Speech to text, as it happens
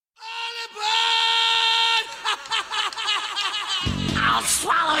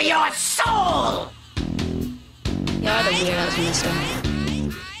your soul! You're the weirdos, mister.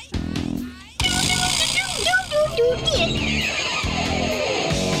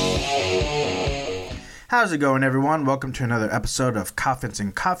 How's it going, everyone? Welcome to another episode of Coffins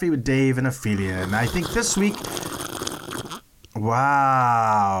and Coffee with Dave and Ophelia. And I think this week...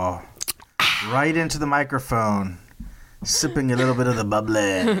 Wow. Right into the microphone. Sipping a little bit of the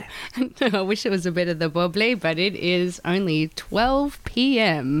bubbly. I wish it was a bit of the bubbly, but it is only 12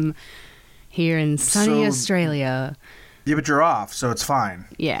 p.m. here in sunny Australia. Yeah, but you're off, so it's fine.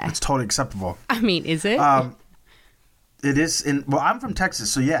 Yeah. It's totally acceptable. I mean, is it? It is in... Well, I'm from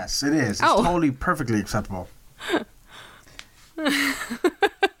Texas, so yes, it is. It's totally perfectly acceptable.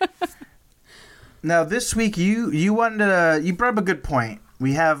 Now, this week, you wanted to... You brought up a good point.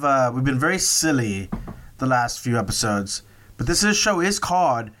 We've been very silly the last few episodes, but this show is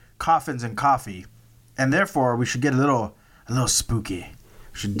called Coffins and Coffee, and therefore we should get a little spooky.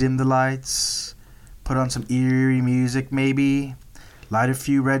 We should dim the lights, put on some eerie music maybe, light a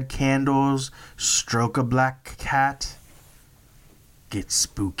few red candles, stroke a black cat, get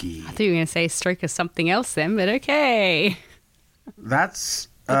spooky. I thought you were going to say stroke of something else then, but okay. That's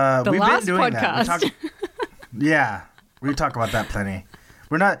the we've last been doing podcast. Yeah, we talk about that plenty.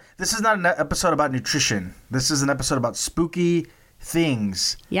 This is not an episode about nutrition. This is an episode about spooky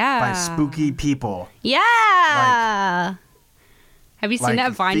things. Yeah. By spooky people. Yeah. Have you seen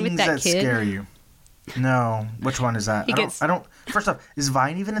that Vine with that things that kid? scare you. No. Which one is that? I don't. First off, is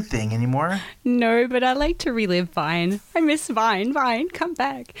Vine even a thing anymore? No, but I like to relive Vine. I miss Vine. Vine, come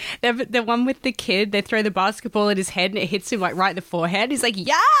back. The one with the kid, they throw the basketball at his head and it hits him like right in the forehead. He's like,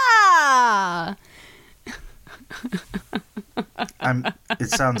 yeah! It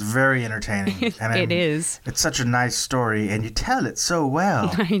sounds very entertaining. It is. It's such a nice story, and you tell it so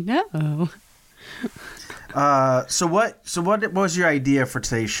well. I know. So what was your idea for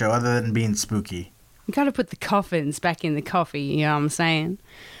today's show, other than being spooky? You got to put the coffins back in the coffee. You know what I'm saying?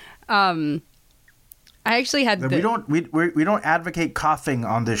 I actually had we don't advocate coughing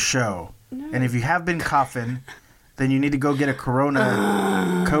on this show. No. And if you have been coughing, then you need to go get a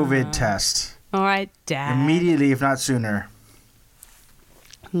Corona COVID test. All right, Dad. Immediately, if not sooner.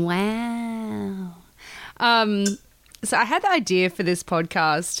 Wow. So I had the idea for this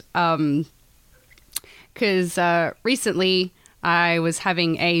podcast because recently I was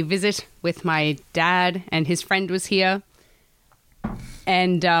having a visit with my dad and his friend was here.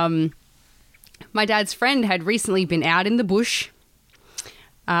 And my dad's friend had recently been out in the bush.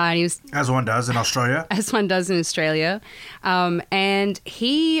 He was, as one does in Australia. As one does in Australia. And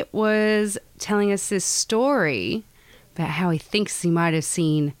he was telling us this story about how he thinks he might have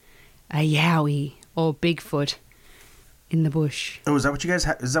seen a yowie or Bigfoot in the bush. Oh, is that what you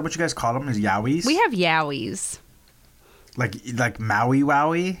guys call them? Is yowies? We have yowies. Like Maui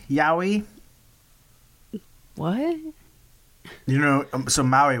Wowie yowie? What? You know, so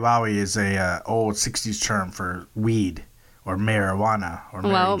Maui Wowie is a old 60s term for weed or marijuana or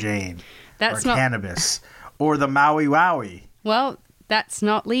Mary Jane or cannabis or the Maui Wowie. Well, that's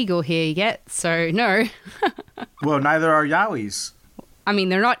not legal here yet, so no. Well, neither are yowies. I mean,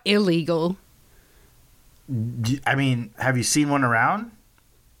 they're not illegal. I mean, have you seen one around?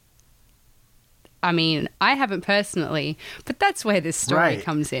 I mean, I haven't personally, but that's where this story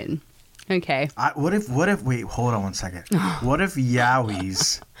comes in. Okay. What if, wait, hold on one second. What if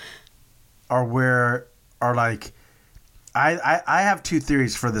yowies are like, I have two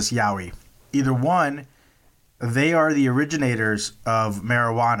theories for this yowie. Either one, they are the originators of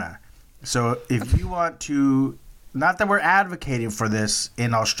marijuana. So if you want to, not that we're advocating for this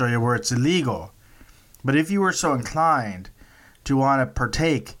in Australia where it's illegal, but if you were so inclined to want to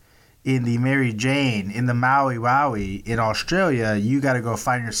partake in the Mary Jane, in the Maui Wowie in Australia, you got to go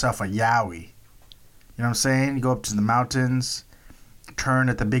find yourself a yowie. You know what I'm saying? You go up to the mountains, turn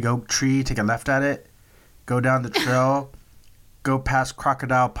at the big oak tree, take a left at it, go down the trail, go past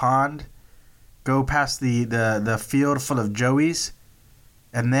Crocodile Pond, go past the field full of joeys,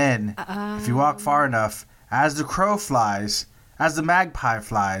 and then if you walk far enough, as the crow flies, as the magpie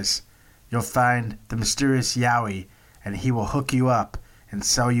flies, you'll find the mysterious yowie, and he will hook you up and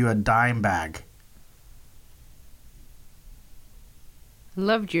sell you a dime bag.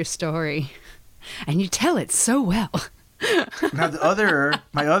 Loved your story. And you tell it so well. Now,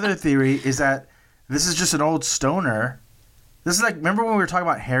 my other theory is that this is just an old stoner. This is like, remember when we were talking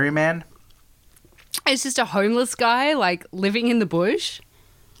about Hairy Man? It's just a homeless guy, like, living in the bush?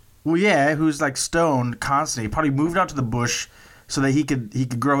 Well, yeah, who's like stoned constantly. He probably moved out to the bush so that he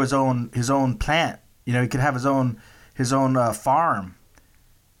could grow his own plant. You know, he could have his own farm.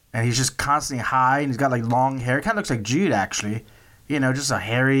 And he's just constantly high, and he's got like long hair. It kind of looks like Jude, actually. just a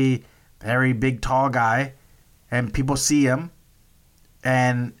hairy, big, tall guy, and people see him,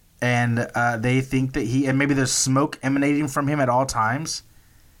 and they think that and maybe there's smoke emanating from him at all times,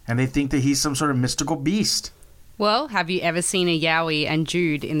 and they think that he's some sort of mystical beast. Well, have you ever seen a Yowie and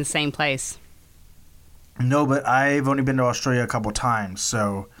Jude in the same place? No, but I've only been to Australia a couple times,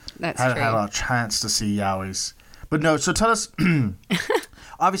 so That's I haven't true. had a lot of chance to see Yowies. But no, so tell us.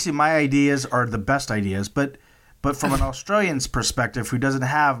 Obviously, my ideas are the best ideas, but from an Australian's perspective, who doesn't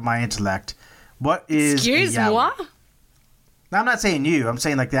have my intellect, what is Excuse a Yowie? moi? Now, I'm not saying you. I'm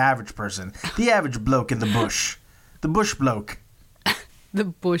saying like the average person, the average bloke in the bush, the bush bloke. The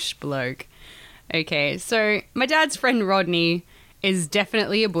bush bloke. Okay, so my dad's friend Rodney is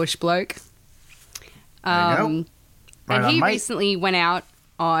definitely a bush bloke. There you go. And Right on, he Mike. recently went out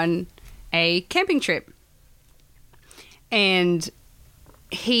on a camping trip. And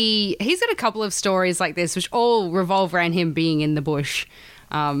he's got a couple of stories like this, which all revolve around him being in the bush.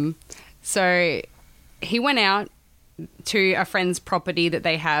 So he went out to a friend's property that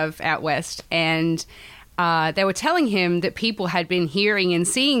they have out west, and they were telling him that people had been hearing and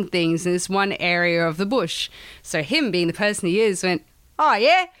seeing things in this one area of the bush. So him, being the person he is, went, "Oh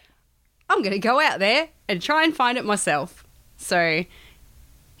yeah, I'm going to go out there and try and find it myself." So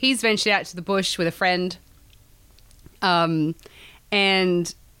he's ventured out to the bush with a friend, and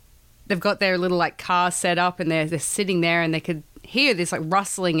they've got their little like car set up, and they're sitting there, and they could hear this like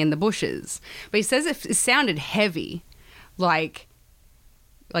rustling in the bushes. But he says it sounded heavy, like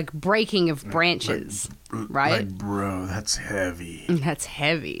breaking of branches, right? Like, bro, that's heavy. That's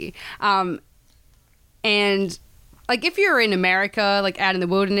heavy. And like if you're in America, like out in the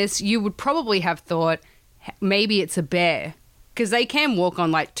wilderness, you would probably have thought maybe it's a bear, because they can walk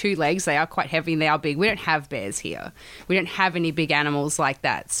on like two legs. They are quite heavy and they are big. We don't have bears here. We don't have any big animals like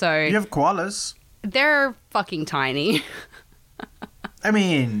that. So You have koalas. they're fucking tiny. I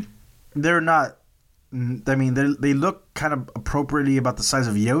mean, they're not. I mean, they look kind of appropriately about the size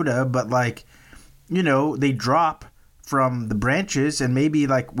of Yoda, but like, they drop from the branches, and maybe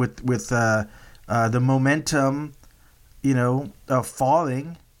like with the momentum, of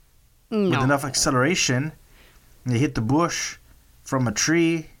falling with No. enough acceleration, they hit the bush from a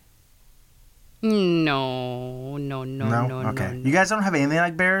tree. No. Okay. You guys don't have anything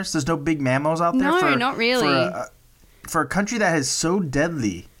like bears? There's no big mammals out there? No, not really. For a country that is so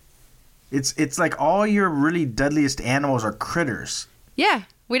deadly, it's like all your really deadliest animals are critters. Yeah,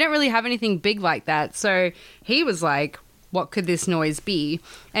 we don't really have anything big like that. So he was like, what could this noise be?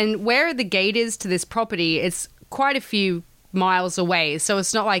 And where the gate is to this property, it's quite a few miles away. So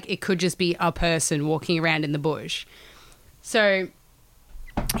it's not like it could just be a person walking around in the bush. So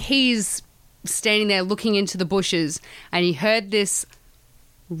he's standing there looking into the bushes, and he heard this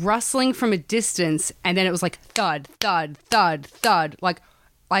rustling from a distance, and then it was like thud, thud, thud, thud, like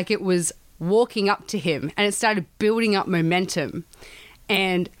it was walking up to him, and it started building up momentum.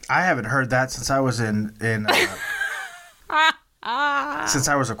 And I haven't heard that since I was in since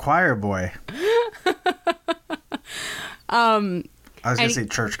I was a choir boy. I was gonna say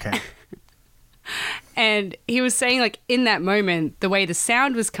church camp. And he was saying, like, in that moment, the way the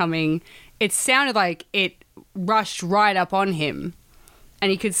sound was coming, it sounded like it rushed right up on him.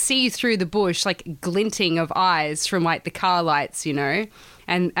 And he could see through the bush, like, glinting of eyes from, like, the car lights,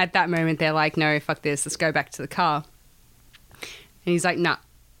 And at that moment, they're like, no, fuck this, let's go back to the car. And he's like, nah,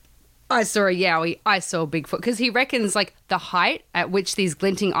 I saw a Yowie, I saw a Bigfoot. Because he reckons, like, the height at which these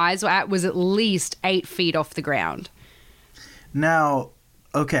glinting eyes were at was at least 8 feet off the ground. Now,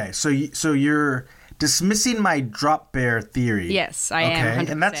 okay, so you're dismissing my drop bear theory. Yes, I am,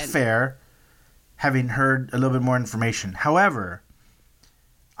 100%. And that's fair, having heard a little bit more information. However,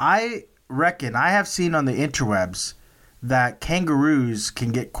 I reckon I have seen on the interwebs that kangaroos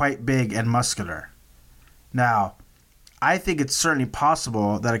can get quite big and muscular. Now, I think it's certainly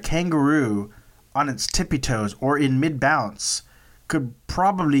possible that a kangaroo on its tippy toes or in mid-bounce could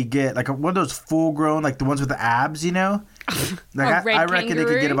probably get like one of those full-grown, like the ones with the abs, Like red I reckon it could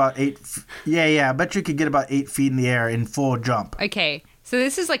kangaroo? get about 8. Yeah. I bet you could get about 8 feet in the air in full jump. Okay, so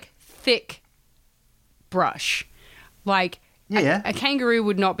this is like thick brush. Like Yeah. a kangaroo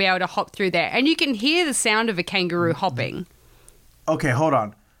would not be able to hop through there. And you can hear the sound of a kangaroo hopping. Okay, hold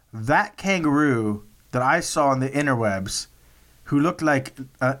on. That kangaroo that I saw on the interwebs, who looked like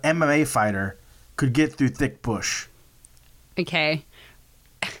an MMA fighter, could get through thick bush. Okay.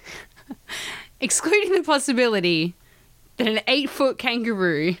 Excluding the possibility that an 8-foot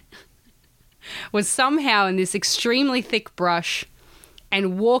kangaroo was somehow in this extremely thick brush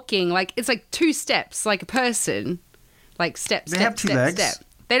and walking, like, it's like 2 steps, like a person. Like, step, They step, have 2 step, legs. step.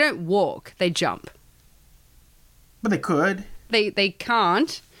 They don't walk, they jump. But they could. They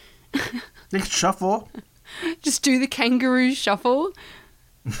can't. They can shuffle. Just do the kangaroo shuffle.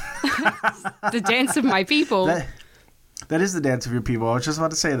 The dance of my people. That is the dance of your people. I was just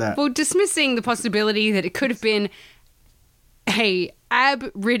about to say that. Well, dismissing the possibility that it could have been a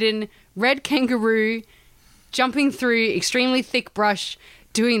ab-ridden red kangaroo jumping through extremely thick brush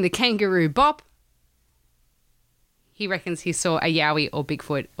doing the kangaroo bop. He reckons he saw a Yowie or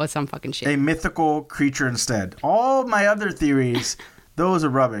Bigfoot or some fucking shit. A mythical creature instead. All my other theories, those are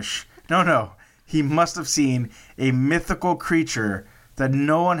rubbish. No. He must have seen a mythical creature that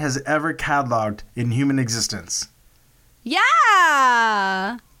no one has ever cataloged in human existence.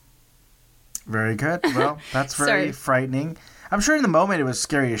 Yeah! Very good. Well, that's very frightening. I'm sure in the moment it was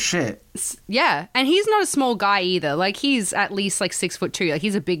scary as shit. Yeah, and he's not a small guy either. Like, he's at least like 6'2". Like,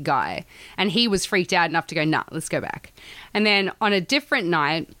 he's a big guy. And he was freaked out enough to go, nah, let's go back. And then on a different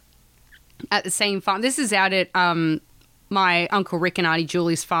night at the same farm, this is out at my Uncle Rick and Auntie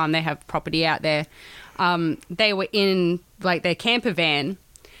Julie's farm. They have property out there. They were in like their camper van,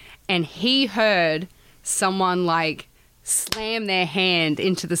 and he heard someone like slam their hand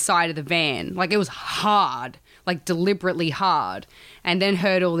into the side of the van. Like, it was hard. Like, deliberately hard, and then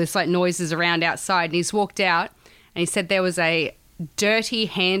heard all this like noises around outside, and he's walked out and he said there was a dirty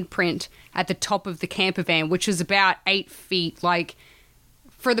handprint at the top of the camper van, which was about 8 feet. Like,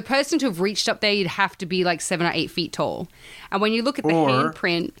 for the person to have reached up there, you'd have to be like 7 or 8 feet tall. And when you look at the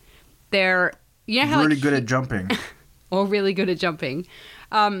handprint, they're, you know how really good at jumping. Or really good at jumping.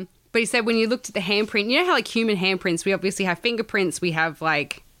 But he said when you looked at the handprint, you know how like human handprints, we obviously have fingerprints, we have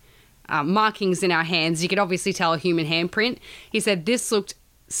like markings in our hands. You could obviously tell a human handprint. He said this looked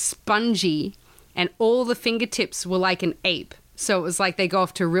spongy, and all the fingertips were like an ape. So it was like they go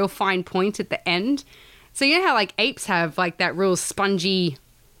off to a real fine point at the end. So you know how like apes have like that real spongy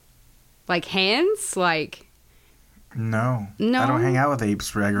like hands? Like, No. I don't hang out with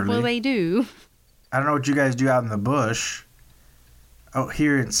apes regularly. Well, they do. I don't know what you guys do out in the bush. Oh,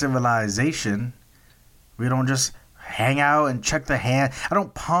 here in civilization, we don't just hang out and check the hand. I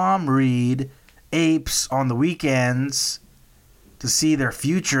don't palm read apes on the weekends to see their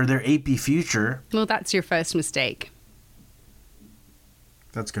future, their apey future. Well, that's your first mistake.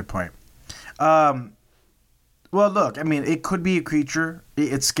 That's a good point. Well, look, I mean, it could be a creature.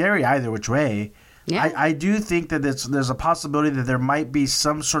 It's scary either which way. Yeah. I do think that there's a possibility that there might be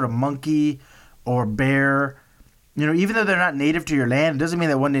some sort of monkey or bear. You know, even though they're not native to your land, it doesn't mean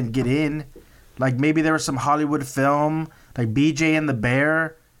that one didn't get in. Like, maybe there was some Hollywood film, like BJ and the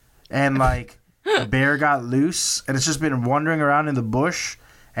Bear, and, like, the bear got loose, and it's just been wandering around in the bush,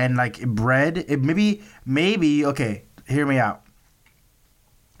 and, like, it bred. It maybe, okay, hear me out.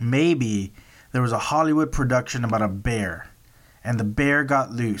 Maybe there was a Hollywood production about a bear, and the bear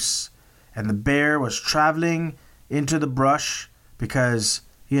got loose, and the bear was traveling into the brush because,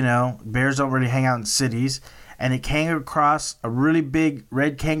 you know, bears don't really hang out in cities, and it came across a really big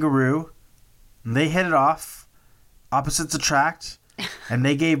red kangaroo. And they hit it off, opposites attract, and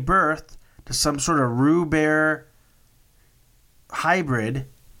they gave birth to some sort of roo bear hybrid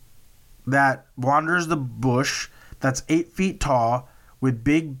that wanders the bush, that's 8 feet tall, with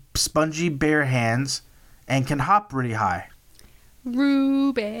big spongy bear hands, and can hop really high.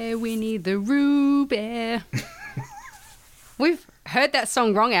 Roo bear, we need the Roo bear. We've heard that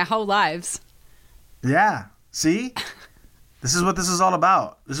song wrong our whole lives. Yeah, see? This is what this is all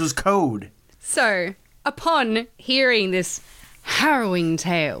about. This was code. So, upon hearing this harrowing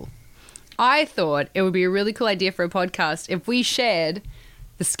tale, I thought it would be a really cool idea for a podcast if we shared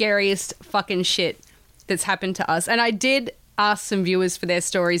the scariest fucking shit that's happened to us. And I did ask some viewers for their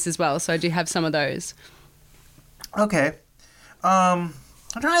stories as well, so I do have some of those. Okay. I'm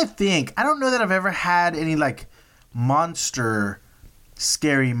trying to think. I don't know that I've ever had any, like, monster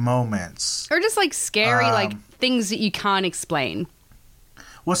scary moments. Or just, like, scary, like, things that you can't explain.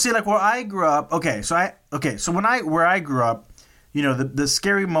 Well, see, like, where I grew up, where I grew up, you know, the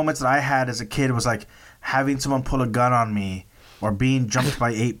scary moments that I had as a kid was, like, having someone pull a gun on me or being jumped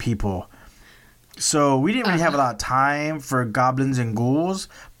by 8 people. So we didn't really have a lot of time for goblins and ghouls,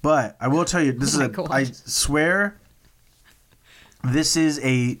 but I will tell you, I swear, this is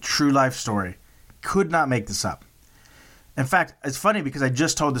a true life story. Could not make this up. In fact, it's funny because I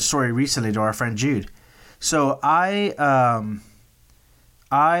just told the story recently to our friend Jude. So I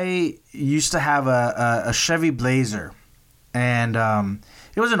used to have a Chevy Blazer, and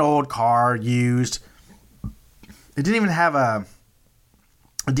it was an old car, used. It didn't even have a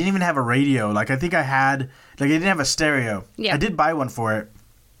radio. Like, I think I had, like, it didn't have a stereo. Yeah. I did buy one for it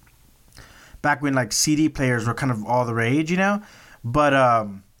back when, like, CD players were kind of all the rage, you know. But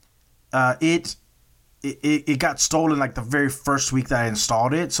it it got stolen like the very first week that I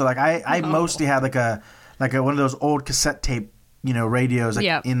installed it. So like I mostly had like a one of those old cassette tape, radios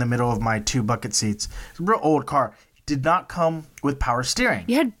like in the middle of my two bucket seats. It's a real old car. It did not come with power steering.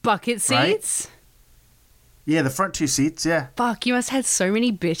 You had bucket seats? Right? Yeah, the front two seats, yeah. Fuck, you must have had so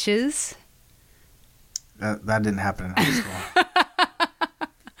many bitches. That didn't happen in high school.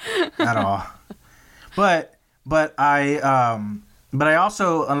 At all. But I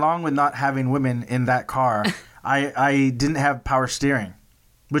also, along with not having women in that car, I didn't have power steering,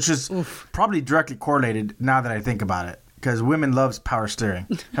 which is probably directly correlated now that I think about it, because women loves power steering.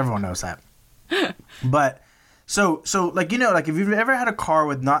 Everyone knows that. But so like like if you've ever had a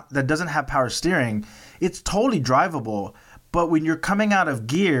car that doesn't have power steering, it's totally drivable. But when you're coming out of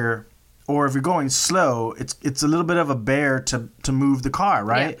gear, or if you're going slow, it's a little bit of a bear to move the car,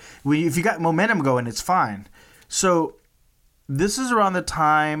 right? Yeah. If you got momentum going, it's fine. So this is around the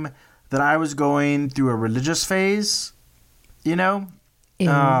time that I was going through a religious phase, Yeah.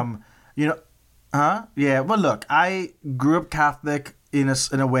 Well, look, I grew up Catholic in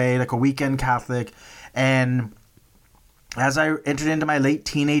a way, like a weekend Catholic, and as I entered into my late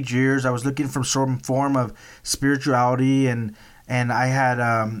teenage years, I was looking for some form of spirituality, and I had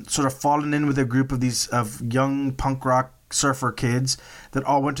sort of fallen in with a group of young punk rock surfer kids that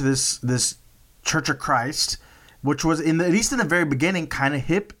all went to this Church of Christ, which was at least in the very beginning kind of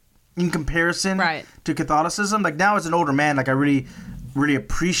hip in comparison to Catholicism. Like now as an older man, like I really, really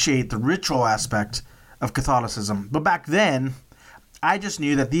appreciate the ritual aspect of Catholicism. But back then, I just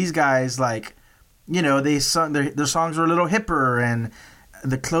knew that these guys they sung their songs were a little hipper, and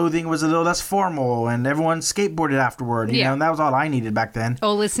the clothing was a little less formal, and everyone skateboarded afterward, and that was all I needed back then.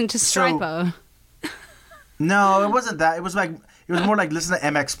 Or listen to Striper. No, it wasn't that. It was more like listen to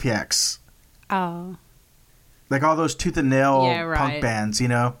MXPX. Oh. Like all those tooth and nail punk bands,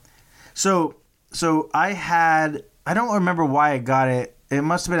 So I don't remember why I got it. It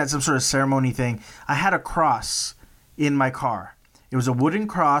must have been at some sort of ceremony thing. I had a cross in my car. It was a wooden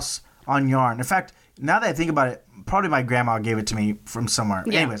cross on yarn. In fact, now that I think about it, probably my grandma gave it to me from somewhere.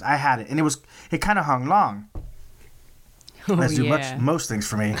 Yeah. Anyways, I had it, and it kind of hung long. Let's do most things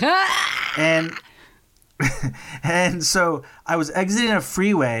for me. And so I was exiting a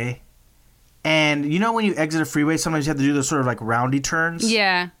freeway, and when you exit a freeway, sometimes you have to do those sort of like roundy turns.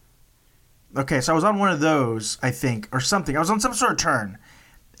 Yeah. Okay, so I was on one of those, I think, or something. I was on some sort of turn,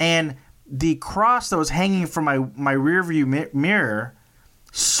 and the cross that was hanging from my rear view mirror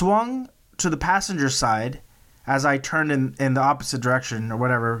swung to the passenger side as I turned in the opposite direction or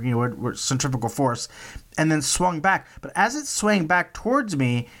whatever, centrifugal force, and then swung back. But as it swung back towards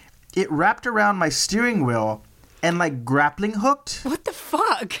me, it wrapped around my steering wheel and like grappling hooked. What the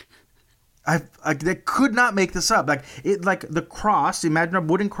fuck? They could not make this up. Like the cross, imagine a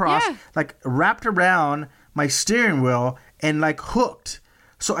wooden cross, like wrapped around my steering wheel and like hooked.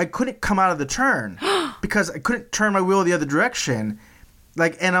 So I couldn't come out of the turn because I couldn't turn my wheel the other direction.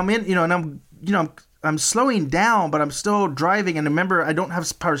 Like, and I'm in, and I'm slowing down, but I'm still driving. And remember, I don't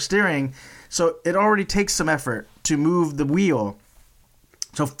have power steering, so it already takes some effort to move the wheel.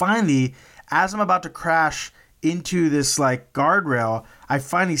 So finally, as I'm about to crash into this like guardrail, I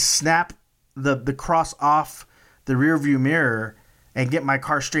finally snap the cross off the rear view mirror and get my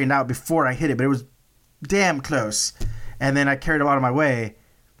car straightened out before I hit it. But it was damn close. And then I carried it out of my way.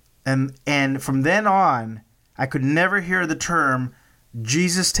 And from then on, I could never hear the term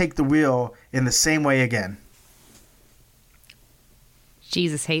Jesus take the wheel in the same way again.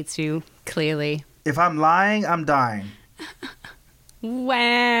 Jesus hates you, clearly. If I'm lying, I'm dying.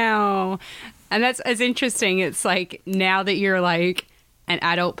 Wow. And that's as interesting. It's like now that you're like an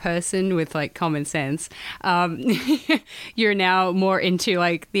adult person with like common sense, you're now more into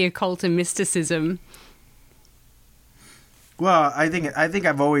like the occult and mysticism. Well, I think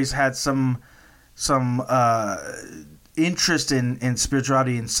I've always had some interest in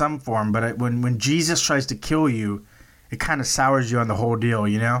spirituality in some form, but when Jesus tries to kill you, it kind of sours you on the whole deal,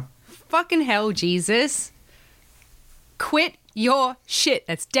 Fucking hell, Jesus. Quit your shit.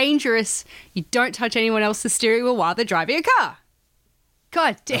 That's dangerous. You don't touch anyone else's steering wheel while they're driving a car.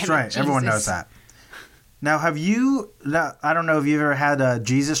 God damn That's it, right. Jesus. Everyone knows that. Now, I don't know if you've ever had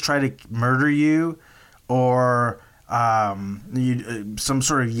Jesus try to murder you, or some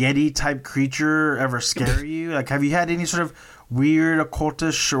sort of Yeti type creature ever scare you? Like, have you had any sort of weird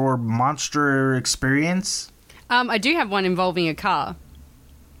occultish or monster experience? I do have one involving a car.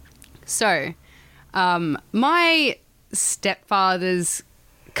 So, my stepfather's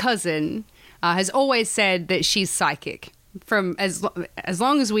cousin has always said that she's psychic. From as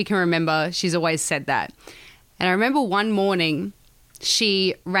long as we can remember, she's always said that. And I remember one morning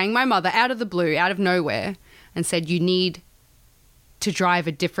she rang my mother out of the blue, out of nowhere, and said, you need to drive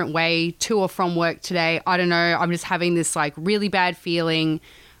a different way to or from work today. I don't know. I'm just having this like really bad feeling.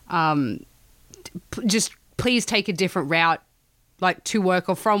 Just please take a different route, like to work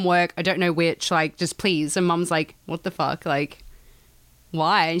or from work. I don't know which, like just please. And Mum's like, what the fuck? Like,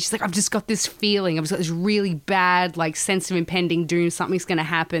 why? And she's like, I've just got this feeling. I've just got this really bad like sense of impending doom. Something's going to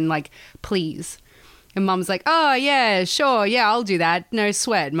happen. Like, please. And Mum's like, oh yeah, sure. Yeah, I'll do that. No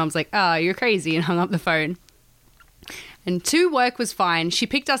sweat. And Mum's like, oh, you're crazy. And hung up the phone. And to work was fine. She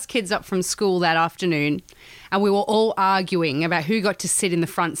picked us kids up from school that afternoon and we were all arguing about who got to sit in the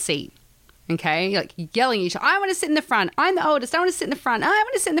front seat. Okay? Like yelling at each other, I want to sit in the front. I'm the oldest. I want to sit in the front. I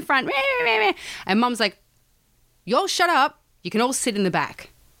want to sit in the front. And Mum's like, you all shut up. You can all sit in the back.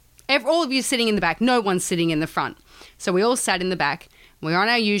 All of you sitting in the back. No one's sitting in the front. So we all sat in the back. We were on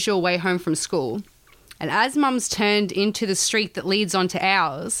our usual way home from school. And as Mum's turned into the street that leads onto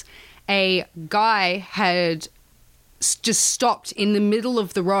ours, a guy had just stopped in the middle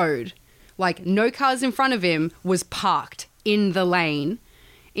of the road. Like no cars in front of him, was parked in the lane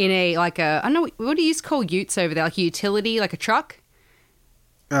in a, like a, I don't know, what do you call utes over there? Like a utility, like a truck?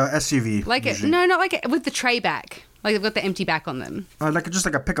 SUV. Like a, no, not like a, with the tray back. Like they've got the empty back on them. Just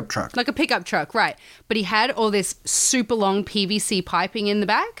like a pickup truck. Like a pickup truck, right. But he had all this super long PVC piping in the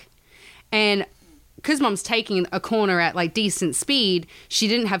back. And because Mum's taking a corner at like decent speed, she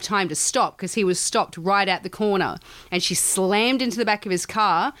didn't have time to stop because he was stopped right at the corner. And she slammed into the back of his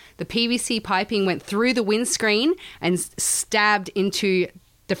car. The PVC piping went through the windscreen and stabbed into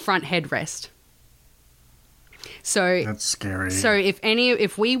the front headrest. So that's scary. So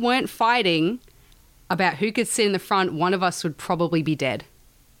if we weren't fighting about who could sit in the front, one of us would probably be dead.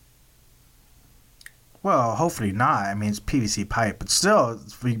 Well, hopefully not. I mean, it's PVC pipe, but still,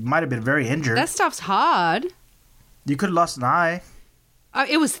 we might have been very injured. That stuff's hard. You could have lost an eye.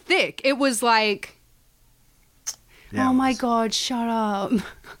 It was thick. It was like, yeah, oh my God, shut up.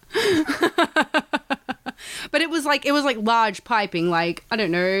 But it was like large piping. Like, I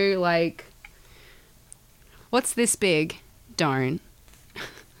don't know, like, what's this big? Don't.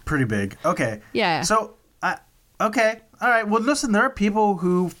 Pretty big. Okay. Yeah. So, okay. All right. Well, listen, there are people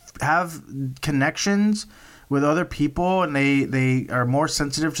who have connections with other people and they are more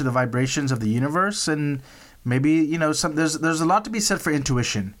sensitive to the vibrations of the universe, and maybe, you know, there's a lot to be said for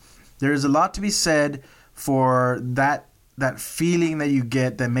intuition. There's a lot to be said for that feeling that you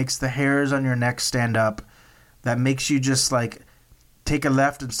get that makes the hairs on your neck stand up, that makes you just like take a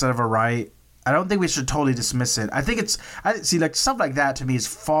left instead of a right. I don't think we should totally dismiss it. I think like stuff like that to me is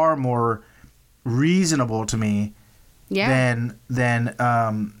far more reasonable to me than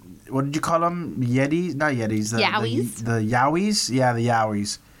what did you call them? Yetis? Not Yetis. Yowies? The Yowies? Yeah, the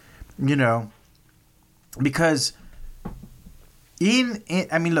Yowies. You know, because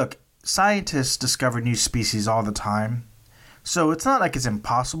I mean, look, scientists discover new species all the time. So it's not like it's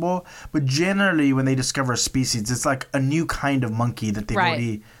impossible, but generally when they discover a species, it's like a new kind of monkey that they've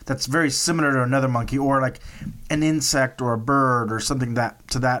already, that's very similar to another monkey, or like an insect or a bird or something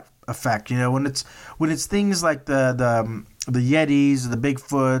to that effect. You know, when it's things like the Yetis, the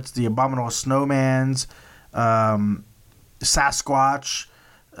Bigfoots, the abominable snowmans, Sasquatch,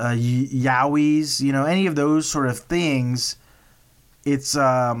 Yowies, you know, any of those sort of things, it's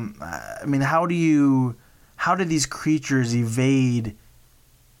I mean, how do these creatures evade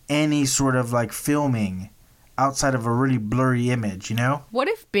any sort of like filming outside of a really blurry image, you know? What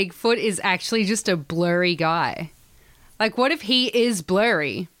if Bigfoot is actually just a blurry guy? Like, what if he is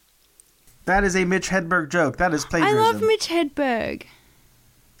blurry? That is a Mitch Hedberg joke. That is plagiarism. I love Mitch Hedberg.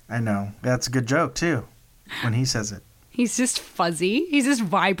 I know. That's a good joke, too, when he says it. He's just fuzzy. He's just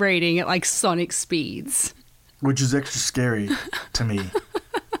vibrating at, like, sonic speeds. Which is extra scary to me.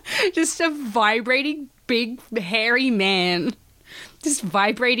 Just a vibrating, big, hairy man. Just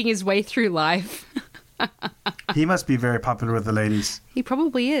vibrating his way through life. He must be very popular with the ladies. He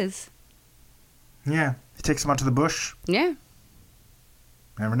probably is. Yeah. He takes them out to the bush. Yeah.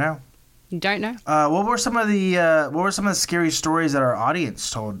 Never know. You don't know. What were some of the scary stories that our audience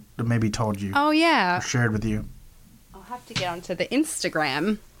told you? Oh yeah, or shared with you. I'll have to get onto the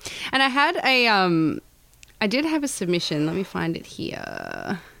Instagram. And I had I did have a submission. Let me find it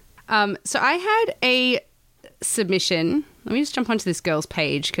here. So I had a submission. Let me just jump onto this girl's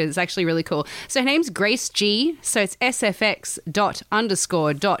page because it's actually really cool. So her name's Grace G. So it's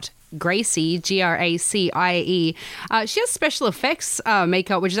sfx._.gracie, Gracie. She has special effects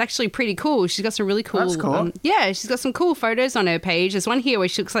makeup, which is actually pretty cool. She's got some really cool. That's cool. Yeah, she's got some cool photos on her page. There's one here where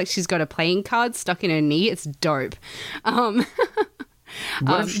she looks like she's got a playing card stuck in her knee. It's dope. What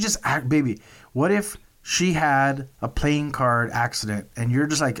if she just baby? What if she had a playing card accident and you're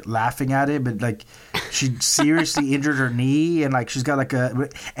just like laughing at it, but like she seriously injured her knee and like she's got like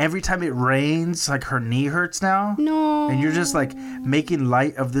every time it rains, like her knee hurts now. No. And you're just like making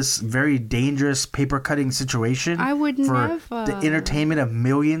light of this very dangerous paper cutting situation. I would for never. the entertainment of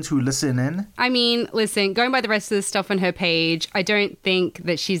millions who listen in. I mean, listen, going by the rest of the stuff on her page, I don't think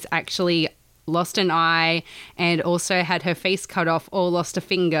that she's actually lost an eye and also had her face cut off or lost a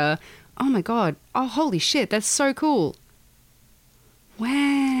finger. Oh my God. Oh, holy shit. That's so cool.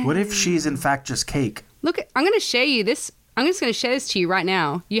 Wow. What if she's in fact just cake? Look, I'm going to share you this. I'm just going to share this to you right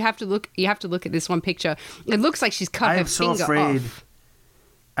now. You have to look at this one picture. It looks like she's cut her finger off.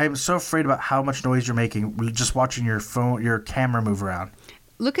 I am so afraid about how much noise you're making just watching your camera move around.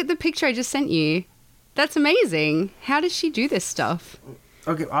 Look at the picture I just sent you. That's amazing. How does she do this stuff?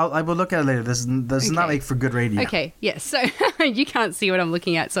 Okay, I will look at it later. This does not make for good radio. Okay, yes. So you can't see what I'm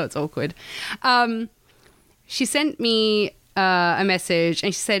looking at, so it's awkward. She sent me a message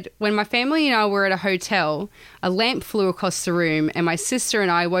and she said, when my family and I were at a hotel, a lamp flew across the room and my sister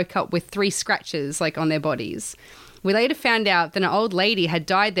and I woke up with 3 scratches like on their bodies. We later found out that an old lady had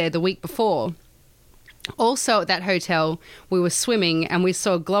died there the week before. Also at that hotel, we were swimming and we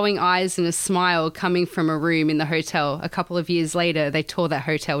saw glowing eyes and a smile coming from a room in the hotel. A couple of years later, they tore that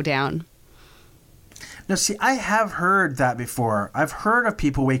hotel down. Now, see, I have heard that before. I've heard of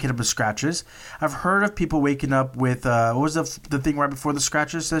people waking up with scratches. I've heard of people waking up with, what was the thing right before the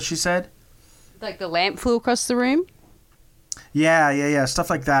scratches that she said? Like the lamp flew across the room? Yeah. Stuff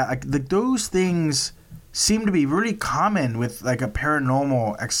like that. Like those things seem to be really common with like a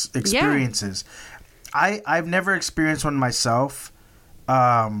paranormal experiences. Yeah. I've never experienced one myself,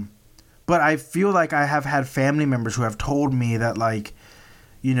 but I feel like I have had family members who have told me that, like,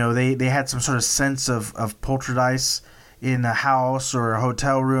 you know, they had some sort of sense of poltergeist in a house or a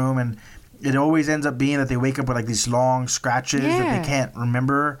hotel room, and it always ends up being that they wake up with like these long scratches that they can't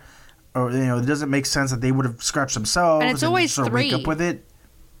remember, or, you know, it doesn't make sense that they would have scratched themselves and it's always sort of 3. wake up with it.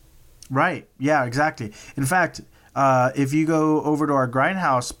 Right. Yeah, exactly. In fact, if you go over to our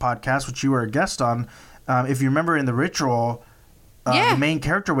Grindhouse podcast, which you were a guest on, if you remember in The Ritual, the main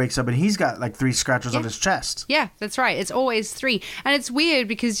character wakes up and he's got like 3 scratches on his chest. Yeah, that's right. It's always 3. And it's weird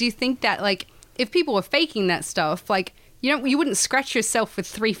because you think that, like, if people were faking that stuff, like, you wouldn't scratch yourself with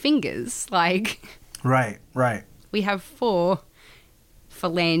 3 fingers. Like, right. We have 4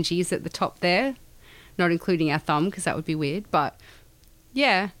 phalanges at the top there, not including our thumb because that would be weird. But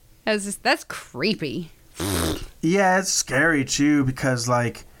yeah, that's creepy. Yeah, it's scary too because,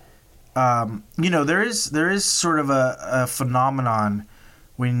 like, you know, there is sort of a phenomenon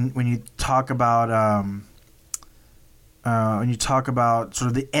when you talk about sort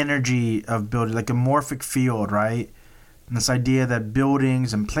of the energy of building, like a morphic field, right? And this idea that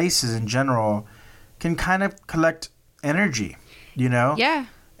buildings and places in general can kind of collect energy, you know? Yeah.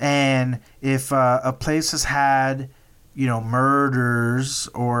 And if a place has had, you know, murders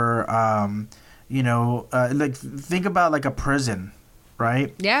or like think about like a prison.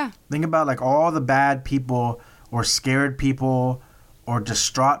 Right? Yeah. Think about like all the bad people or scared people or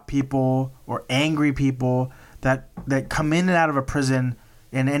distraught people or angry people that come in and out of a prison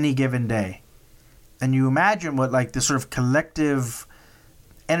in any given day. And you imagine what like this sort of collective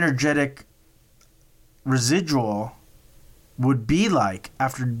energetic residual would be like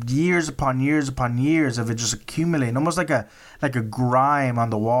after years upon years upon years of it just accumulating, almost like a grime on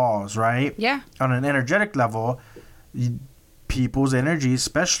the walls, right? Yeah. On an energetic level, people's energy,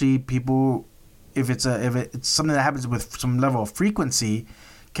 especially people, if it's something that happens with some level of frequency,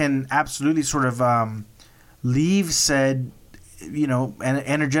 can absolutely sort of leave said, you know, an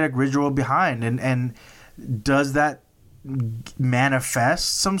energetic ritual behind. And does that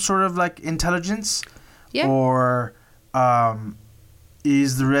manifest some sort of like intelligence? Yeah. Or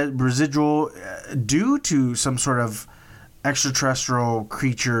is the residual due to some sort of extraterrestrial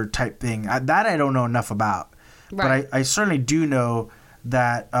creature type thing? That I don't know enough about. Right. But I certainly do know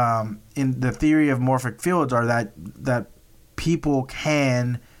that in the theory of morphic fields are that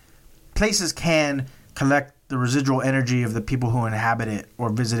places can collect the residual energy of the people who inhabit it or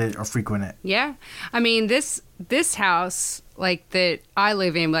visit it or frequent it. Yeah. I mean, this house, like, that I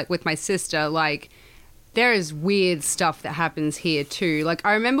live in, like, with my sister, like, there is weird stuff that happens here, too. Like,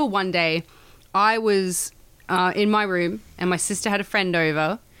 I remember one day I was in my room and my sister had a friend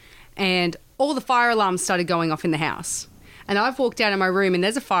over and all the fire alarms started going off in the house. And I've walked out of my room and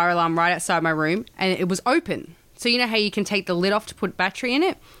there's a fire alarm right outside my room and it was open. So you know how you can take the lid off to put battery in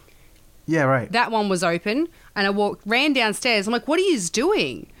it? Yeah, right. That one was open and I ran downstairs. I'm like, what are you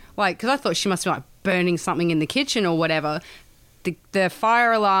doing? Like, because I thought she must be like burning something in the kitchen or whatever. the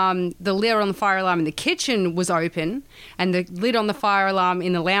fire alarm, the lid on the fire alarm in the kitchen was open, and the lid on the fire alarm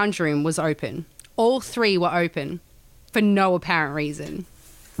in the lounge room was open. All three were open for no apparent reason.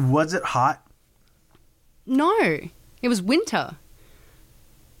 Was it hot? No, it was winter.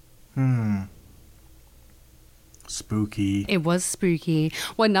 Spooky. It was spooky.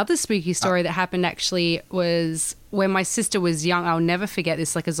 Well, another spooky story that happened actually was when my sister was young. I'll never forget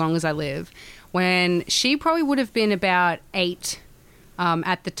this, like as long as I live. When she probably would have been about 8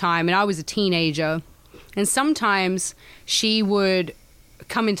 at the time, and I was a teenager. And sometimes she would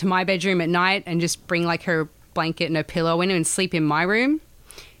come into my bedroom at night and just bring like her blanket and her pillow in and sleep in my room.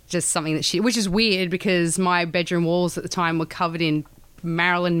 Just something that which is weird because my bedroom walls at the time were covered in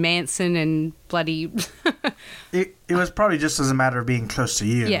Marilyn Manson and bloody... It was probably just as a matter of being close to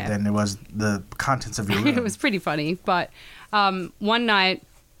you Yeah. than it was the contents of your room. It was pretty funny. But one night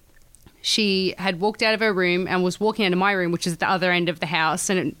she had walked out of her room and was walking into my room, which is the other end of the house.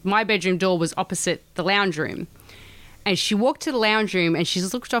 And my bedroom door was opposite the lounge room. And she walked to the lounge room and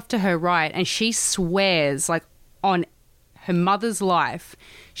she's looked off to her right and she swears, like on her mother's life,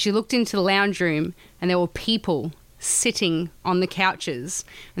 she looked into the lounge room and there were people sitting on the couches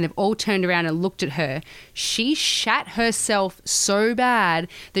and they've all turned around and looked at her. She shat herself so bad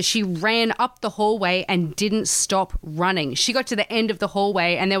that she ran up the hallway and didn't stop running. She got to the end of the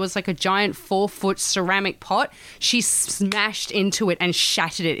hallway and there was like a giant 4-foot ceramic pot. She smashed into it and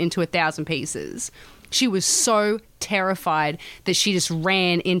shattered it into 1,000 pieces. She was so terrified that she just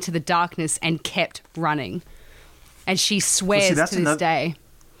ran into the darkness and kept running. And she swears to this day.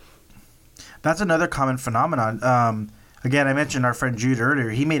 That's another common phenomenon. Again, I mentioned our friend Jude earlier.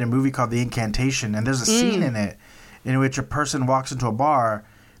 He made a movie called The Incantation, and there's a scene in it in which a person walks into a bar,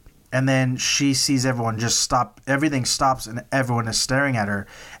 and then she sees everyone just stop. Everything stops, and everyone is staring at her.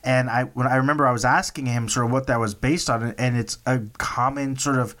 And I remember I was asking him sort of what that was based on, and it's a common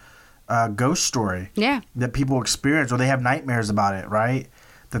sort of ghost story that people experience, or they have nightmares about it, right?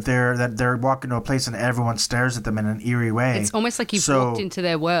 That they're walking to a place and everyone stares at them in an eerie way. It's almost like you've walked into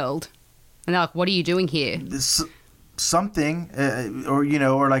their world. And they're like, what are you doing here? Something,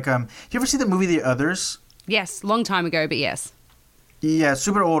 or like, you ever see the movie The Others? Yes, long time ago, but yes. Yeah,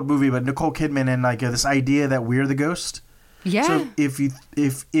 super old movie, but Nicole Kidman and like this idea that we're the ghost. Yeah. So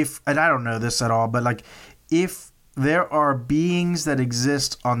if and I don't know this at all, but like if there are beings that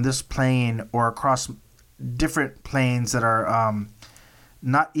exist on this plane or across different planes that are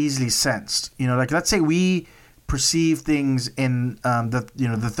not easily sensed, like let's say we perceive things in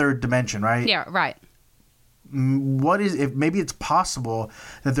the third dimension, right? Yeah, right. What is if maybe it's possible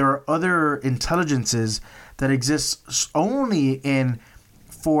that there are other intelligences that exist only in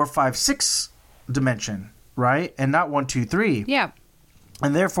 4, 5, 6 dimension, right? And not 1, 2, 3. Yeah.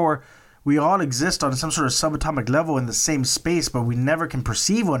 And therefore we all exist on some sort of subatomic level in the same space, but we never can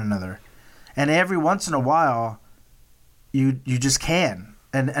perceive one another. And every once in a while you just can.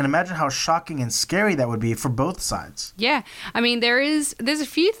 And imagine how shocking and scary that would be for both sides. Yeah. I mean, there's a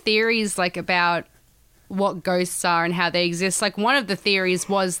few theories like about what ghosts are and how they exist. Like one of the theories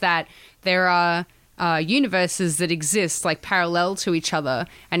was that there are universes that exist like parallel to each other,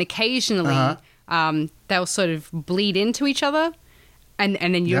 and occasionally they'll sort of bleed into each other, and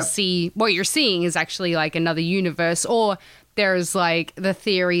then you'll see what you're seeing is actually like another universe. Or there's like the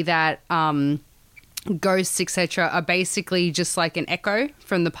theory that ghosts, etc., are basically just like an echo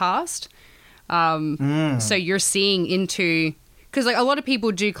from the past. So you're seeing into... Because like a lot of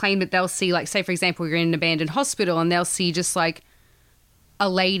people do claim that they'll see, like, say, for example, you're in an abandoned hospital and they'll see just like a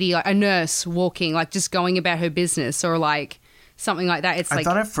lady, like a nurse walking, like just going about her business or like something like that. It's I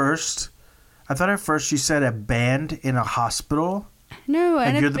thought at first you said a band in a hospital. No, like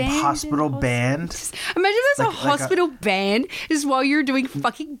and you're the hospital band. Imagine there's a hospital band is while you're doing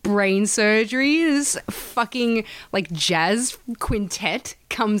fucking brain surgery. This fucking like jazz quintet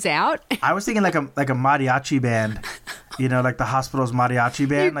comes out. I was thinking like a mariachi band, like the hospital's mariachi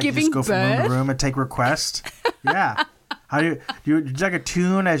band. You're like you just go from room to room and take requests. Yeah. How do you like a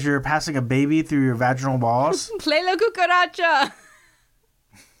tune as you're passing a baby through your vaginal walls? Play La Cucaracha.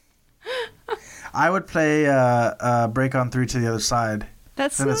 I would play Break On Through to the Other Side.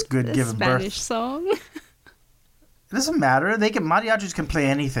 That's good a giving Spanish birth. song. It doesn't matter. Mariachis can play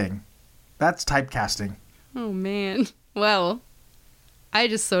anything. That's typecasting. Oh man. Well, I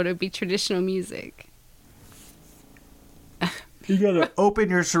just thought it'd be traditional music. You gotta open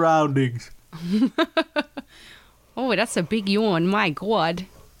your surroundings. Oh, that's a big yawn. My God.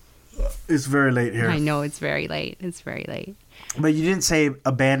 It's very late here. I know it's very late. It's very late. But you didn't say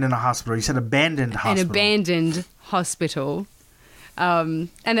abandoned hospital. You said abandoned hospital. An abandoned hospital. And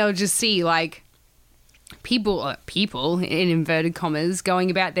they'll just see like people in inverted commas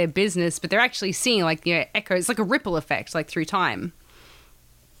going about their business, but they're actually seeing like, you know, echoes, like a ripple effect, like through time.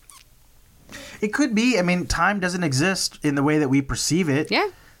 It could be. I mean, time doesn't exist in the way that we perceive it. Yeah.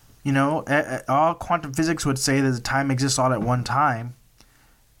 You know, all quantum physics would say that time exists all at one time.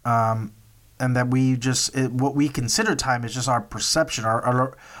 And that we just what we consider time is just our perception,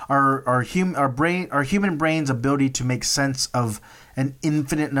 our human brain's ability to make sense of an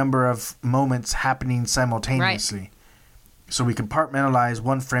infinite number of moments happening simultaneously. Right. So we compartmentalize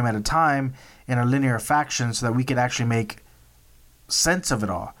one frame at a time in a linear fashion, so that we could actually make sense of it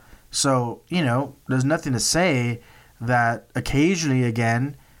all. So, you know, there's nothing to say that occasionally,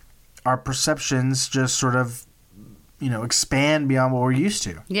 again, our perceptions just sort of, you know, expand beyond what we're used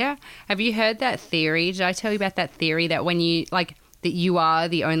to. Yeah. Have you heard that theory? Did I tell you about that theory that when you, like, that you are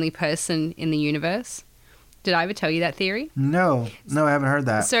the only person in the universe? Did I ever tell you that theory? No, I haven't heard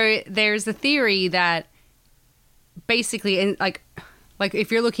that. So there's a theory that basically, in like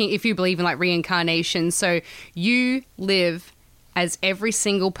if you believe in like reincarnation, so you live as every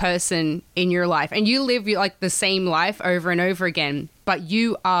single person in your life, and you live like the same life over and over again, but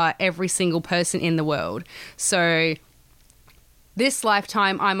you are every single person in the world. So this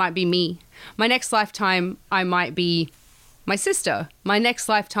lifetime, I might be me. My next lifetime, I might be my sister. My next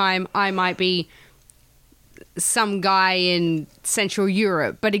lifetime, I might be some guy in Central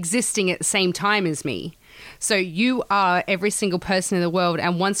Europe, but existing at the same time as me. So you are every single person in the world,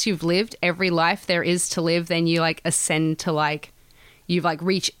 and once you've lived every life there is to live, then you like ascend to like, you've like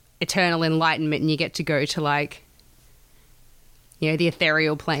reached eternal enlightenment, and you get to go to like, you know, the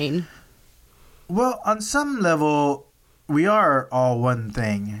ethereal plane. Well, on some level, we are all one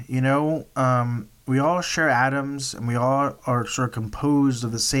thing, you know? We all share atoms, and we all are sort of composed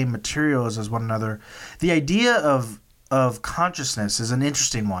of the same materials as one another. The idea of consciousness is an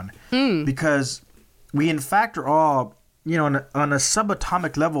interesting one, because we in fact are all, you know, on a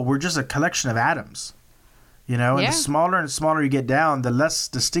subatomic level, we're just a collection of atoms, you know? And the smaller and smaller you get down, the less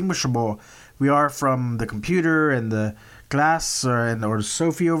distinguishable we are from the computer and the glass or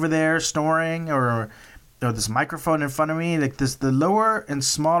Sophie over there snoring or this microphone in front of me. Like this, the lower and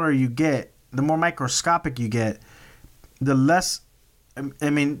smaller you get, the more microscopic you get, the less, I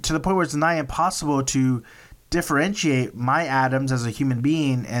mean, to the point where it's nigh impossible to differentiate my atoms as a human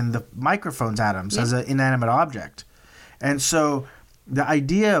being and the microphone's atoms as an inanimate object. And so the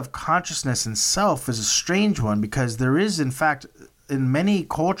idea of consciousness and self is a strange one, because there is, in fact, in many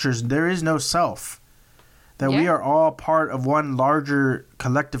cultures, there is no self. That we are all part of one larger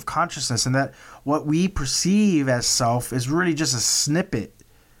collective consciousness, and that what we perceive as self is really just a snippet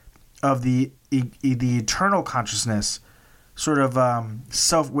of the eternal consciousness, sort of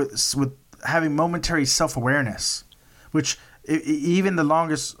self with having momentary self-awareness, which even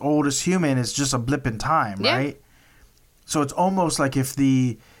the oldest human is just a blip in time, right? So it's almost like if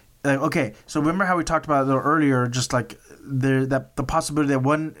okay, so remember how we talked about a little earlier, just like the possibility that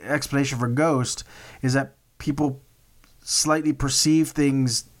one explanation for ghost is that people slightly perceive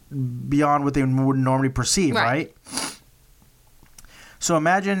things beyond what they would normally perceive, right? So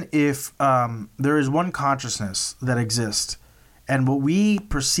imagine if there is one consciousness that exists, and what we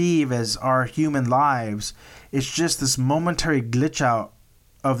perceive as our human lives is just this momentary glitch out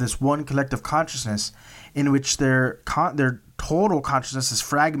of this one collective consciousness, in which their total consciousness is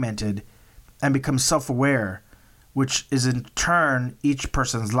fragmented and becomes self-aware, which is in turn each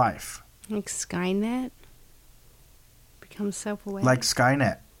person's life. Like Skynet? Becomes self-aware? Like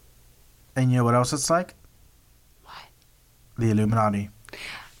Skynet. And you know what else it's like? What? The Illuminati.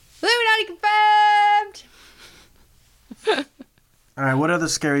 Illuminati confirmed! All right, what other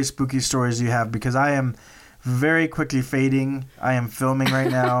scary, spooky stories do you have? Because I am very quickly fading. I am filming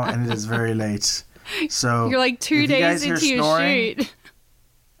right now, and it is very late. So you're like 2 days into your shoot.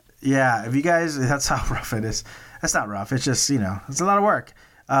 Yeah, if you guys, that's how rough it is. That's not rough. It's just, you know, it's a lot of work.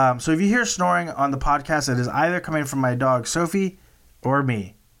 So if you hear snoring on the podcast, it is either coming from my dog, Sophie, or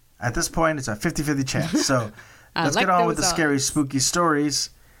me. At this point, it's a 50-50 chance. So let's get on with the scary, spooky stories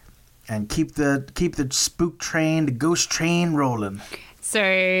and keep the spook train, the ghost train rolling.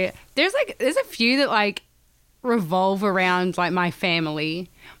 So there's a few that like revolve around like my family.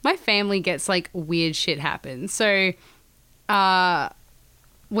 My family gets like weird shit happen. So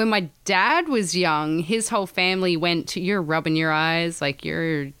when my dad was young, his whole family went to, you're rubbing your eyes like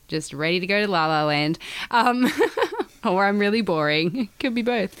you're just ready to go to La La Land. Or I'm really boring. Could be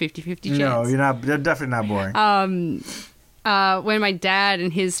both, 50-50 chance. No, you're not. You're definitely not boring. When my dad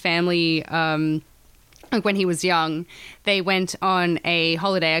and his family, like when he was young, they went on a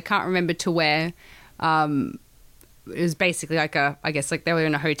holiday. I can't remember to where. It was basically like I guess like they were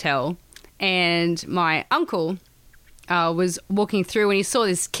in a hotel, and my uncle was walking through and he saw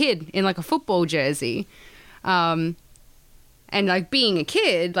this kid in like a football jersey. And like being a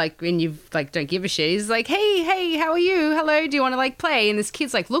kid, like when you like don't give a shit, he's like, hey, how are you? Hello, do you want to like play? And this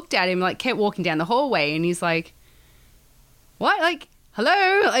kid's like looked at him, like kept walking down the hallway, and he's like, what? Like,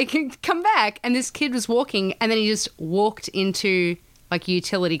 hello, like come back. And this kid was walking, and then he just walked into like a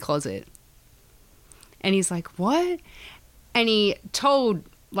utility closet, and he's like, what? And he told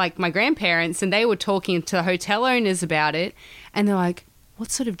like my grandparents, and they were talking to the hotel owners about it, and they're like,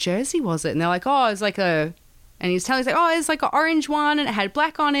 what sort of jersey was it? And they're like, oh, it's like a. And he's telling us, like, oh, it's like an orange one and it had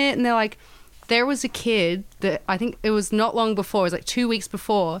black on it. And they're like, there was a kid that I think it was not long before, it was like 2 weeks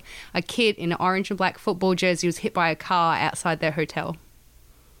before, a kid in an orange and black football jersey was hit by a car outside their hotel.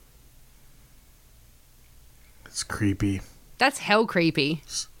 It's creepy. That's hell creepy.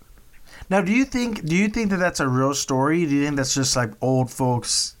 Now, do you think that that's a real story? Do you think that's just like old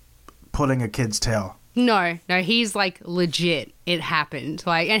folks pulling a kid's tail? No, he's like legit. It happened.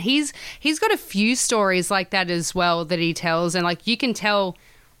 Like, and he's got a few stories like that as well that he tells, and like you can tell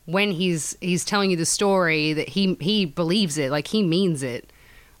when he's telling you the story that he believes it, like he means it.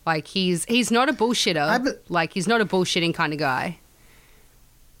 Like he's not a bullshitter. Like he's not a bullshitting kind of guy.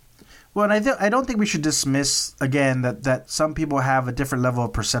 Well, and I don't think we should dismiss again that some people have a different level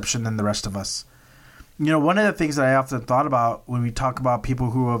of perception than the rest of us. You know, one of the things that I often thought about when we talk about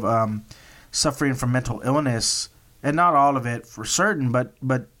people who have suffering from mental illness, and not all of it for certain,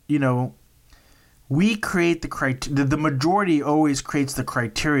 but you know, we create the majority always creates the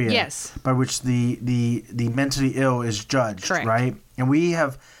criteria yes. by which the mentally ill is judged. Correct. Right? And we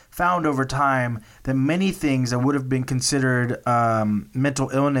have found over time that many things that would have been considered mental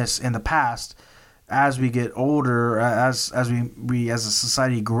illness in the past, as we get older, as we as a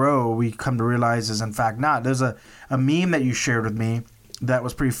society grow, we come to realize is in fact not. There's a meme that you shared with me that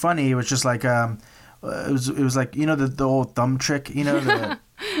was pretty funny. It was just like it was like, you know, the old thumb trick, you know, the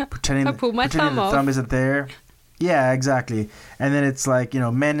pretending the thumb isn't there. Yeah, exactly. And then it's like, you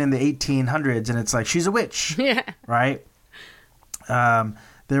know, men in the 1800s, and it's like she's a witch. Yeah. Right.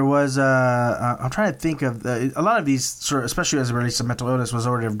 There was I'm trying to think of a lot of these sort of, especially as it relates to mental illness, was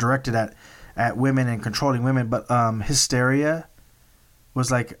already directed at women and controlling women, but hysteria was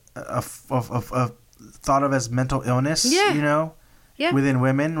like a thought of as mental illness. Yeah. You know. Yeah. Within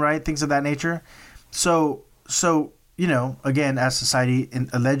women, right? Things of that nature. So you know, again, as society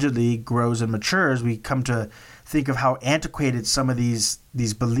allegedly grows and matures, we come to think of how antiquated some of these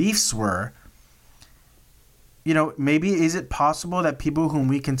beliefs were. You know, maybe is it possible that people whom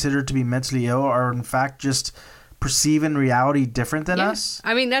we consider to be mentally ill are in fact just perceiving reality different than us?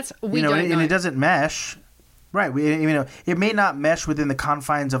 I mean, that's we don't know. And it doesn't mesh. Right. It may not mesh within the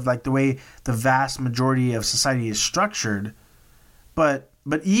confines of like the way the vast majority of society is structured.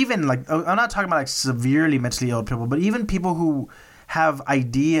 But even like, I'm not talking about like severely mentally ill people, but even people who have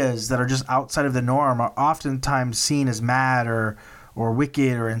ideas that are just outside of the norm are oftentimes seen as mad or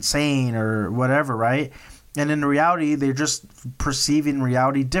wicked or insane or whatever, right? And in reality, they're just perceiving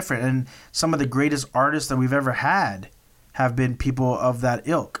reality different. And some of the greatest artists that we've ever had have been people of that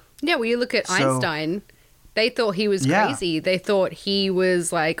ilk. Yeah, well, you look at Einstein. They thought he was crazy. Yeah. They thought he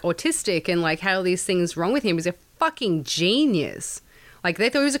was like autistic and like had all these things wrong with him. He was a fucking genius. Like they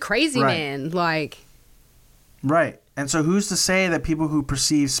thought he was a crazy man. Like, right. And so who's to say that people who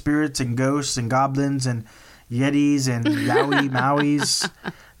perceive spirits and ghosts and goblins and yetis and yowie mauis,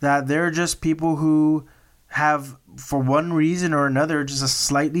 that they're just people who have, for one reason or another, just a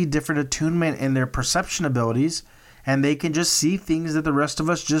slightly different attunement in their perception abilities, and they can just see things that the rest of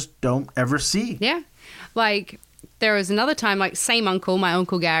us just don't ever see. Yeah. Like, there was another time, like, same uncle, my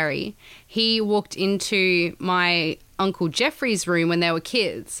Uncle Gary, he walked into my Uncle Jeffrey's room when they were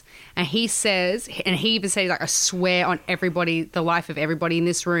kids, and he says, and he even says, like, I swear on everybody, the life of everybody in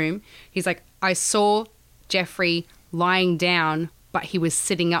this room, he's like, I saw Jeffrey lying down, but he was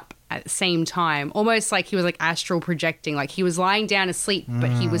sitting up at the same time, almost like he was, like, astral projecting, like, he was lying down asleep, but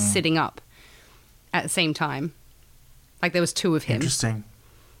he was sitting up at the same time. Like, there was two of him. Interesting.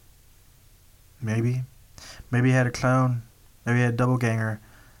 Maybe he had a clone. Maybe he had a doppelganger.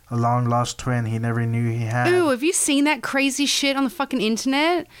 A long-lost twin he never knew he had. Ooh, have you seen that crazy shit on the fucking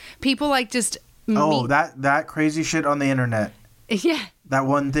internet? People, like, just... that crazy shit on the internet. Yeah. That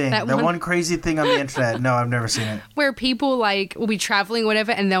one thing. That one crazy thing on the internet. No, I've never seen it. Where people, like, will be traveling or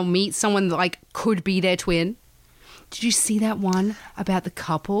whatever, and they'll meet someone that, like, could be their twin. Did you see that one about the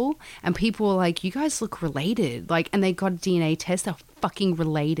couple? And people were like, you guys look related. Like, and they got a DNA test. They're fucking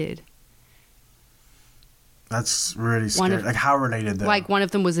related. That's really scary. Like, how related, though? Like, one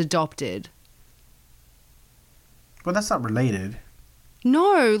of them was adopted. Well, that's not related.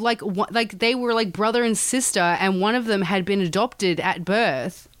 No, like they were like brother and sister, and one of them had been adopted at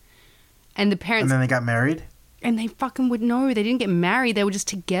birth, and the parents. And then they got married? And they fucking would know. They didn't get married. They were just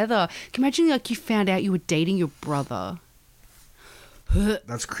together. Can you imagine, like, you found out you were dating your brother?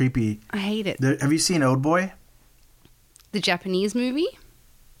 That's creepy. I hate it. Have you seen Old Boy? The Japanese movie?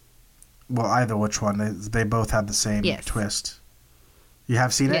 Well, either which one. They both have the same twist. You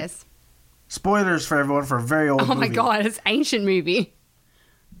have seen it? Yes. Spoilers for everyone for a very old movie. Oh my god, it's an ancient movie.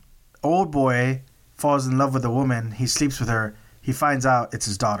 Old boy falls in love with a woman. He sleeps with her. He finds out it's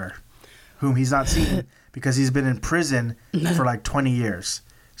his daughter, whom he's not seen because he's been in prison for like 20 years.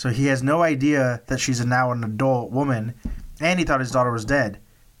 So he has no idea that she's now an adult woman, and he thought his daughter was dead.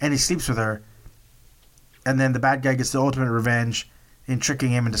 And he sleeps with her. And then the bad guy gets the ultimate revenge in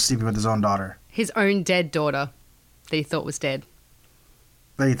tricking him into sleeping with his own daughter. His own dead daughter that he thought was dead.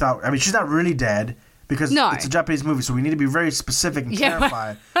 That he thought, I mean, she's not really dead because it's a Japanese movie, so we need to be very specific and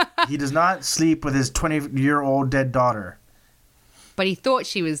clarify. He does not sleep with his 20-year-old dead daughter. But he thought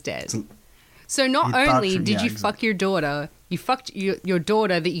she was dead. So not only did you fuck your daughter, you fucked your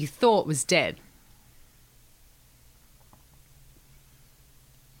daughter that you thought was dead.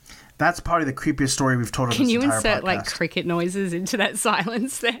 That's probably the creepiest story we've told. Can you insert like cricket noises into that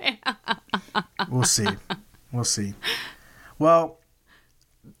silence there? We'll see. We'll see. Well,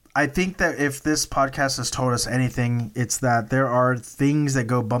 I think that if this podcast has told us anything, it's that there are things that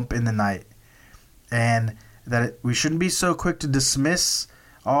go bump in the night, and that we shouldn't be so quick to dismiss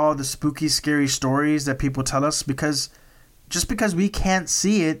all the spooky, scary stories that people tell us, because just because we can't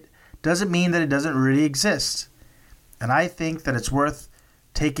see it doesn't mean that it doesn't really exist. And I think that it's worth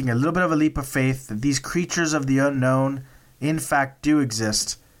taking a little bit of a leap of faith that these creatures of the unknown in fact do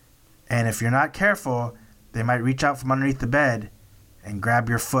exist. And if you're not careful, they might reach out from underneath the bed and grab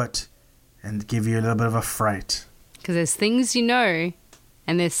your foot and give you a little bit of a fright. Because there's things you know,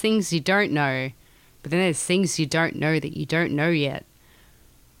 and there's things you don't know, but then there's things you don't know that you don't know yet.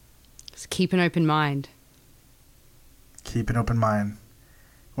 Just keep an open mind. Keep an open mind.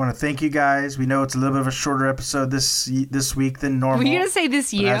 I want to thank you guys. We know it's a little bit of a shorter episode this week than normal. Were you going to say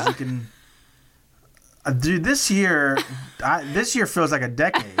this year? As you can, dude, this year feels like a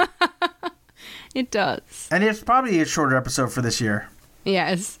decade. It does. And it's probably a shorter episode for this year.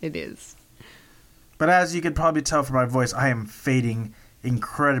 Yes, it is. But as you can probably tell from my voice, I am fading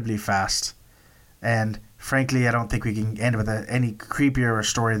incredibly fast. And frankly, I don't think we can end with any creepier a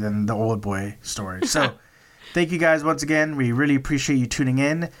story than the Old Boy story. So thank you guys once again. We really appreciate you tuning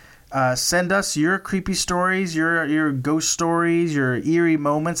in. Send us your creepy stories, your ghost stories, your eerie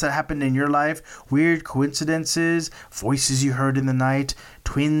moments that happened in your life, weird coincidences, voices you heard in the night,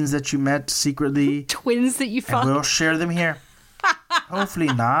 twins that you met secretly. Twins that you fucked. And we'll share them here. Hopefully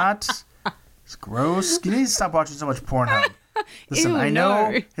not. It's gross. You need to stop watching so much Pornhub. Listen, I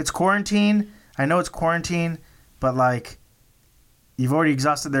know it's quarantine. But like, you've already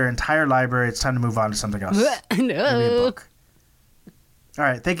exhausted their entire library. It's time to move on to something else. No. Maybe a book. All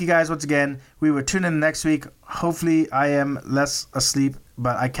right. Thank you guys once again. We will tune in next week. Hopefully I am less asleep,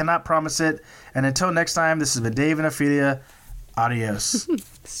 but I cannot promise it. And until next time, this has been Dave and Ophelia. Adios.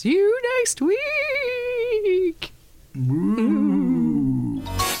 See you next week.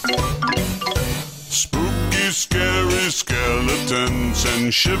 Spooky, scary skeletons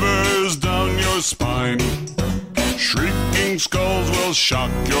and shivers down your spine. Shrieking skulls will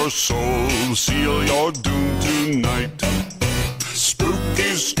shock your soul, seal your doom tonight.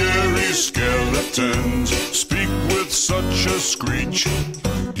 Spooky, scary skeletons speak with such a screech.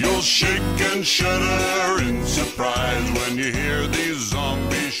 You'll shake and shudder in surprise when you hear these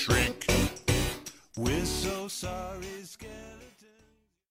zombies shriek. We're so sorry, skeletons.